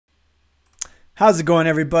How's it going,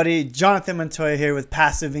 everybody? Jonathan Montoya here with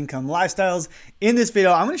Passive Income Lifestyles. In this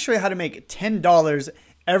video, I'm going to show you how to make $10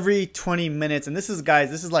 every 20 minutes. And this is, guys,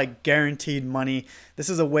 this is like guaranteed money. This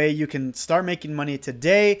is a way you can start making money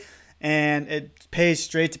today, and it pays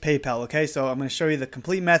straight to PayPal, okay? So I'm going to show you the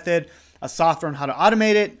complete method, a software on how to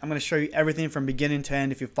automate it. I'm going to show you everything from beginning to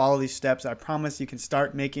end. If you follow these steps, I promise you can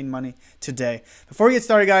start making money today. Before we get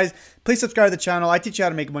started, guys, please subscribe to the channel. I teach you how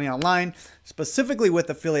to make money online, specifically with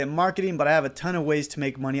affiliate marketing, but I have a ton of ways to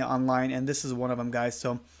make money online, and this is one of them, guys.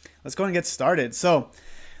 So let's go and get started. So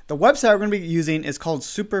the website we're going to be using is called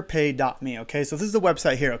superpay.me, okay? So this is the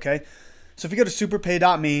website here, okay? So if you go to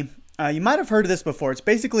superpay.me, you might have heard of this before. It's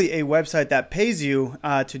basically a website that pays you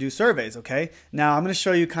to do surveys, okay? Now, I'm going to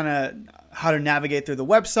show you kind of how to navigate through the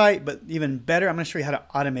website, but even better, I'm going to show you how to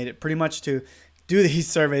automate it, pretty much to do these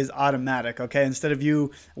surveys automatic, okay? Instead of you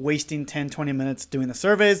wasting 10, 20 minutes doing the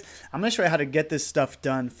surveys, I'm going to show you how to get this stuff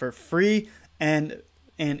done for free and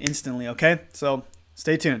instantly, okay? So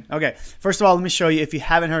stay tuned. Okay, first of all, let me show you, if you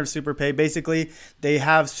haven't heard of SuperPay, basically they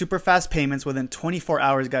have super fast payments within 24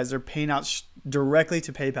 hours, guys. They're paying out directly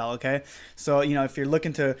to PayPal, okay? So, you know, if you're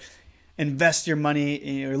looking to invest your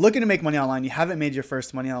money, you're looking to make money online, you haven't made your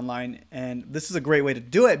first money online, and this is a great way to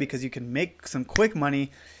do it because you can make some quick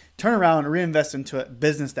money, turn around and reinvest into a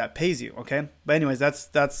business that pays you, okay? But anyways,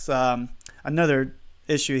 that's another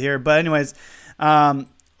issue here. But anyways,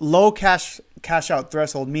 low cash out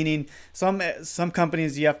threshold, meaning some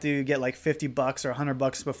companies you have to get like $50 or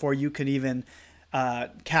 $100 before you can even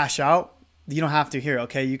cash out. You don't have to here,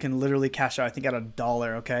 okay? You can literally cash out, I think, at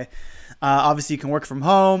 $1, okay? Obviously, you can work from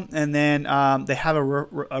home, and then they have a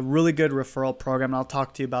really good referral program, and I'll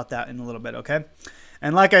talk to you about that in a little bit, okay?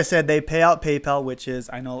 And like I said, they pay out PayPal, which is,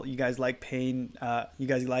 I know you guys like paying, you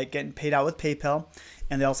guys like getting paid out with PayPal,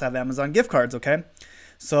 and they also have Amazon gift cards, okay?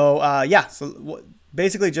 So yeah, so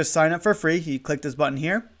basically just sign up for free. You click this button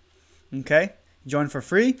here, okay? Join for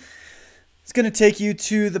free. It's going to take you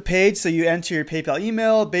to the page. So you enter your PayPal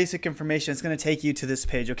email, basic information. It's going to take you to this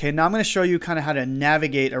page, okay? Now I'm going to show you kind of how to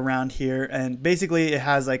navigate around here. And basically it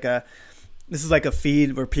has like this is like a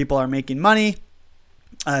feed where people are making money.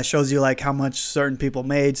 Shows you like how much certain people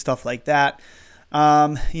made, stuff like that.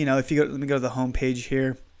 You know, if you go, let me go to the home page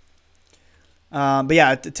here. But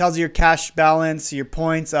yeah, it tells you your cash balance, your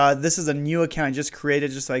points. This is a new account I just created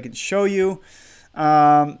just so I can show you.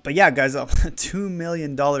 But yeah, guys, $2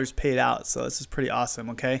 million paid out. So this is pretty awesome.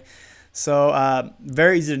 Okay. So,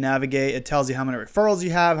 very easy to navigate. It tells you how many referrals you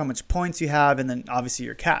have, how much points you have, and then obviously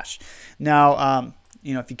your cash. Now,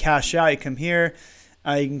 you know, if you cash out, you come here,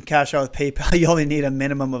 you can cash out with PayPal. You only need a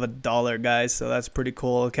minimum of $1, guys. So that's pretty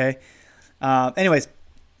cool. Okay. Anyways,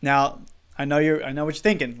 now I know what you're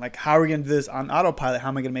thinking. Like, how are we going to do this on autopilot? How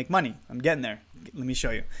am I going to make money? I'm getting there. Let me show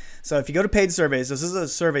you. So if you go to paid surveys, this is a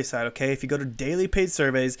survey site, okay? If you go to daily paid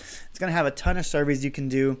surveys, it's going to have a ton of surveys you can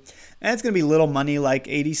do. And it's going to be little money like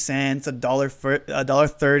 80 cents, $1.30,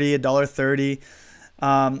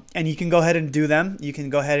 $1.30. And you can go ahead and do them. You can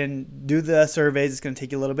go ahead and do the surveys. It's going to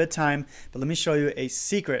take you a little bit of time. But let me show you a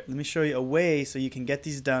secret. Let me show you a way so you can get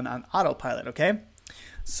these done on autopilot, okay?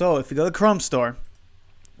 So if you go to the Chrome store,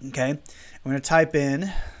 okay, I'm going to type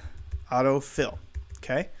in autofill,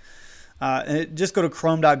 okay? And just go to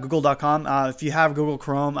chrome.google.com. If you have Google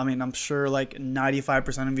Chrome, I mean, I'm sure like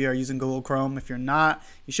 95% of you are using Google Chrome. If you're not,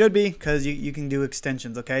 you should be, because you can do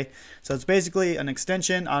extensions, okay? So it's basically an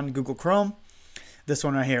extension on Google Chrome. This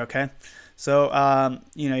one right here, okay? So,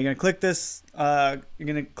 you know, you're going to click this,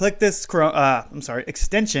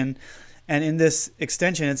 extension. And in this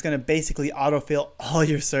extension, it's going to basically autofill all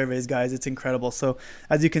your surveys, guys. It's incredible. So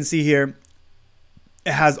as you can see here,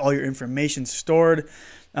 it has all your information stored.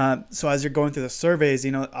 So as you're going through the surveys,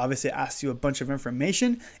 you know, obviously it asks you a bunch of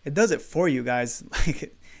information. It does it for you, guys.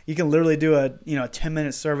 Like, you can literally do a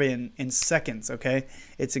 10-minute survey in seconds, okay?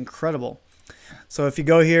 It's incredible. So if you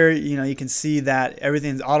go here, you know, you can see that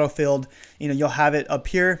everything's autofilled. You know, you'll have it up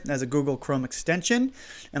here as a Google Chrome extension.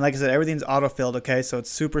 And like I said, everything's autofilled, okay? So it's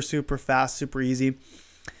super, super fast, super easy.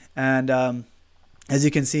 And as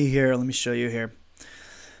you can see here, let me show you here.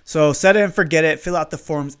 So set it and forget it, fill out the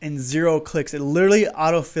forms in 0 clicks. It literally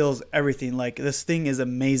autofills everything. Like, this thing is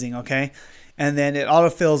amazing, okay? And then it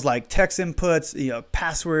autofills like text inputs, you know,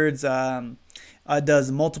 passwords,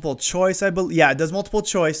 does multiple choice, I believe. Yeah, it does multiple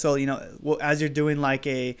choice. So, you know, as you're doing like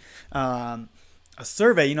a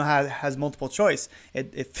survey, you know, has multiple choice.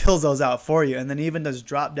 It fills those out for you. And then even does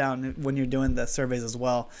drop down when you're doing the surveys as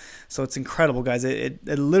well. So it's incredible, guys. It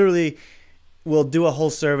literally will do a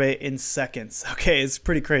whole survey in seconds. Okay, it's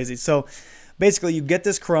pretty crazy. So basically you get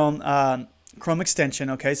this Chrome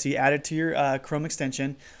extension, okay? So you add it to your Chrome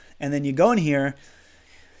extension, and then you go in here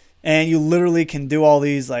And you literally can do all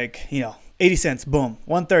these, like, 80 cents, boom,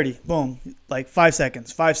 130, boom, like 5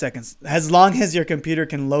 seconds, 5 seconds, as long as your computer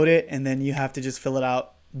can load it, and then you have to just fill it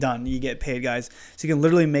out, done, you get paid, guys. So you can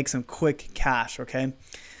literally make some quick cash. Okay,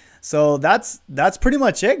 so that's pretty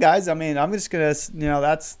much it, guys. I mean, I'm just gonna,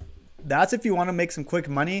 that's if you want to make some quick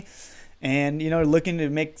money, and looking to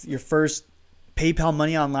make your first PayPal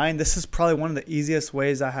money online. This is probably one of the easiest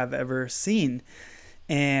ways I have ever seen.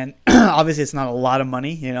 And obviously it's not a lot of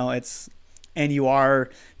money, and you are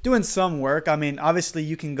doing some work. I mean, obviously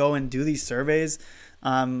you can go and do these surveys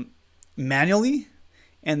manually,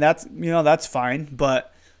 and that's fine,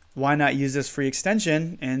 but why not use this free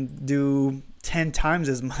extension and do 10 times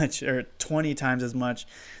as much or 20 times as much?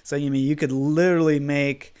 So you could literally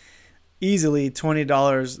make easily $20,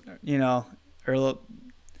 or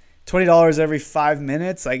 $20 every 5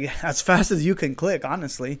 minutes, like as fast as you can click,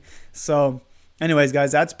 honestly. So anyways,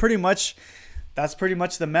 guys, that's pretty much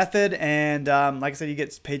the method. And like I said, you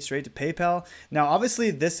get paid straight to PayPal. Now,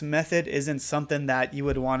 obviously, this method isn't something that you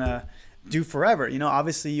would want to do forever.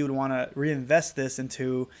 Obviously, you would want to reinvest this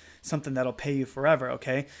into something that'll pay you forever.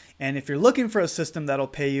 Okay, and if you're looking for a system that'll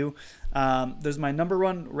pay you, there's my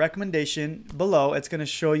 #1 recommendation below. It's going to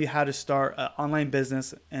show you how to start an online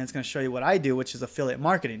business, and it's going to show you what I do, which is affiliate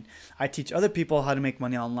marketing. I teach other people how to make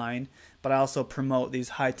money online, but I also promote these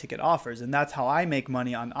high ticket offers, and that's how I make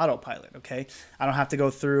money on autopilot. Okay, I don't have to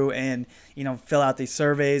go through and fill out these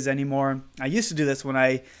surveys anymore. I used to do this when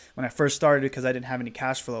I first started because I didn't have any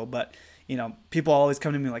cash flow, but people always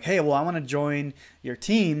come to me like, hey, well, I want to join your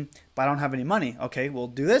team, but I don't have any money. Okay, well,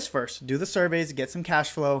 do this first. Do the surveys, get some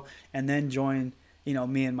cash flow, and then join,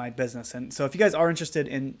 me and my business. And so if you guys are interested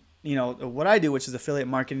in, what I do, which is affiliate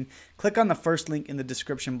marketing, click on the first link in the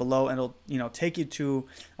description below, and it'll, take you to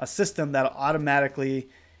a system that'll automatically,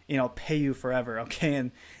 pay you forever. Okay,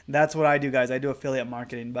 and that's what I do, guys. I do affiliate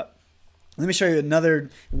marketing. But let me show you another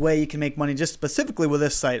way you can make money just specifically with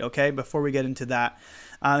this site. Okay, before we get into that.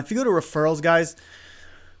 If you go to referrals, guys,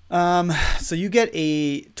 so you get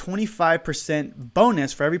a 25%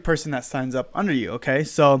 bonus for every person that signs up under you. Okay,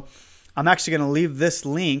 so I'm actually going to leave this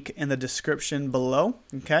link in the description below.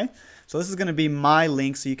 Okay, so this is going to be my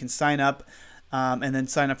link, so you can sign up and then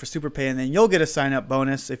sign up for SuperPay, and then you'll get a sign up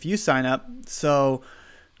bonus if you sign up. So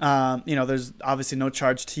there's obviously no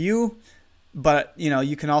charge to you. But,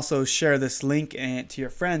 you can also share this link to your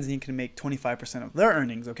friends, and you can make 25% of their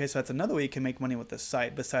earnings. Okay, so that's another way you can make money with this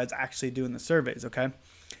site besides actually doing the surveys. Okay,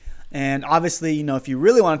 and obviously, if you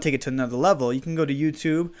really want to take it to another level, you can go to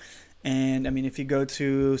YouTube. And I mean, if you go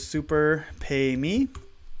to Super Pay Me,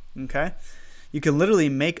 okay, you can literally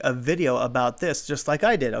make a video about this just like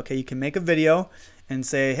I did. Okay, you can make a video and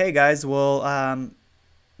say, hey guys, well,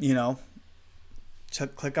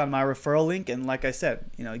 click on my referral link, and like I said,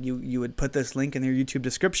 you would put this link in your YouTube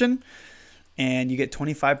description, and you get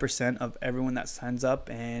 25% of everyone that signs up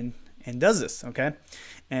and does this. Okay,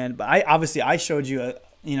 but I showed you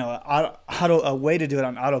a way to do it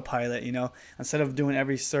on autopilot. Instead of doing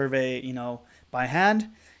every survey by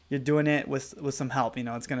hand, you're doing it with some help.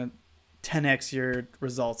 It's gonna 10x your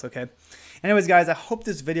results. Okay, anyways, guys, I hope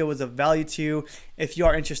this video was of value to you. If you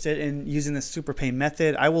are interested in using the SuperPay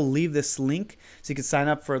method, I will leave this link so you can sign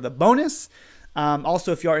up for the bonus.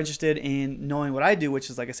 Also, if you are interested in knowing what I do,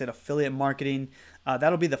 which is, like I said, affiliate marketing,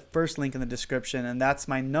 that'll be the first link in the description, and that's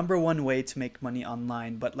my #1 way to make money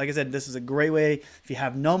online. But like I said, this is a great way. If you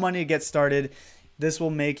have no money to get started, this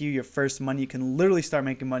will make you your first money. You can literally start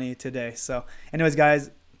making money today. So anyways,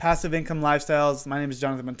 guys, Passive Income Lifestyles. My name is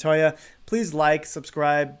Jonathan Montoya. Please like,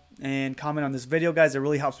 subscribe, and comment on this video, guys. It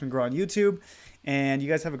really helps me grow on YouTube. And you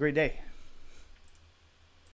guys have a great day.